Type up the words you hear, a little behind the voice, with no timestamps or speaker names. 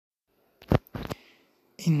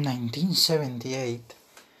In 1978,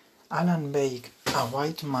 Alan Bake, a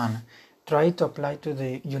white man, tried to apply to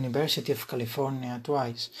the University of California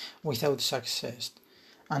twice without success,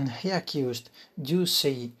 and he accused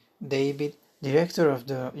U.C. Davis, director of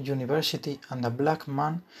the university and a black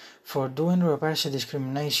man, for doing reverse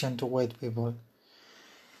discrimination to white people.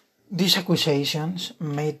 These accusations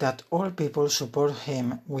made that all people support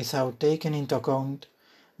him without taking into account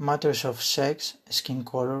matters of sex, skin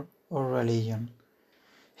color, or religion.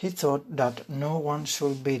 He thought that no one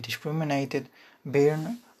should be discriminated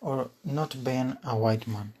being or not being a white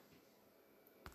man.